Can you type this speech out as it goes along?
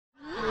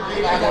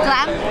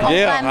Glam?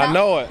 Yeah, I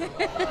know it.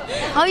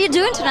 How are you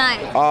doing tonight?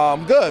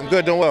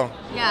 Good, doing well.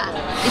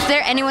 Yeah. Is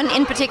there anyone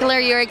in particular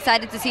you're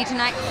excited to see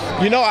tonight?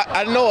 You know,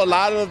 I know a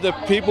lot of the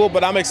people,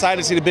 but I'm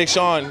excited to see the Big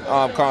Shawne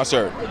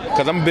concert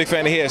because I'm a big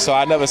fan of his. So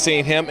I've never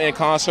seen him in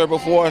concert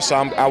before, so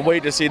I'm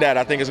waiting to see that.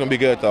 I think it's gonna be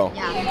good though.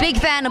 Yeah. Big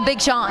fan of Big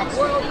Shawne.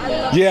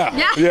 Yeah,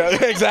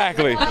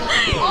 exactly.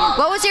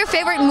 What was your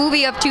favorite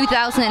movie of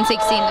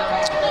 2016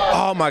 though?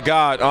 Oh my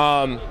God.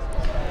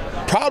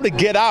 Probably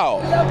Get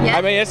Out. Yeah.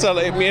 I mean, it's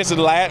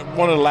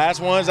one of the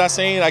last ones I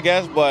seen, I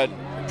guess, but.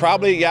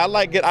 Probably, yeah, I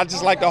like it. I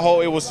just like the whole.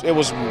 It was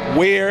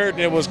weird.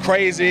 It was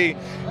crazy,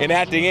 and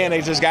at the end,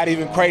 they just got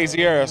even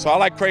crazier. So I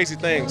like crazy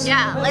things.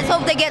 Yeah, let's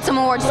hope they get some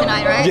awards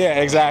tonight, right? Yeah,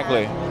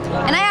 exactly.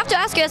 And I have to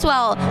ask you as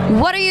well,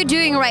 what are you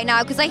doing right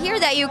now? Because I hear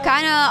that you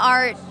kind of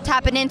are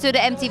tapping into the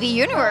MTV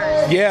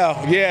universe.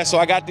 Yeah. So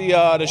I got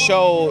the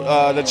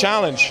show, The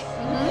Challenge,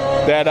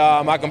 that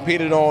I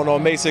competed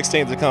on May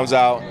 16th. It comes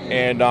out,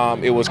 and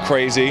it was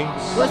crazy.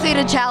 Was it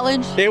a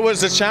challenge? It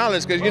was a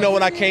challenge because, you know,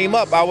 when I came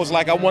up, I was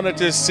like, I wanted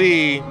to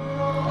see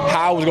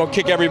how I was gonna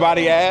kick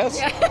everybody's ass,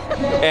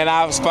 and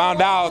I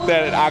found out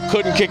that I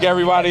couldn't kick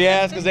everybody's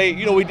ass because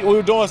we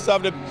were doing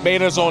stuff that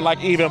made us on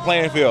like even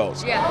playing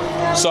fields.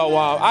 Yeah. So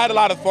I had a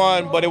lot of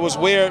fun, but it was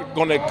weird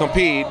going to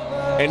compete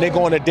and then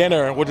going to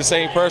dinner with the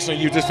same person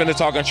you just finished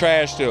talking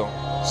trash to.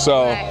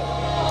 So. Right.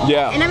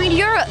 Yeah. And I mean,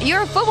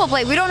 you're a football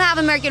player. We don't have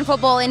American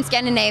football in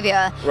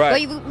Scandinavia.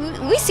 Right.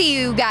 But we see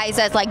you guys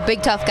as like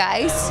big tough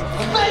guys.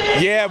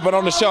 Yeah, but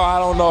on the show, I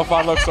don't know if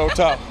I look so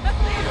tough.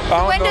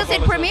 When does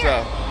it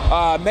premiere?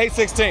 May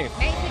 16th.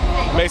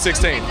 May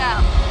 16th.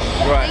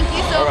 Right. Thank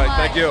you so much. All right,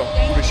 thank you.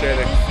 Appreciate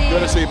it. Good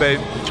to see you, babe.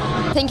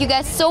 Thank you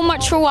guys so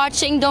much for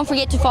watching. Don't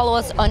forget to follow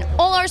us on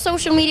all our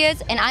social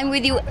medias, and I'm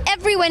with you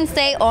every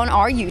Wednesday on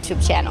our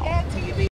YouTube channel.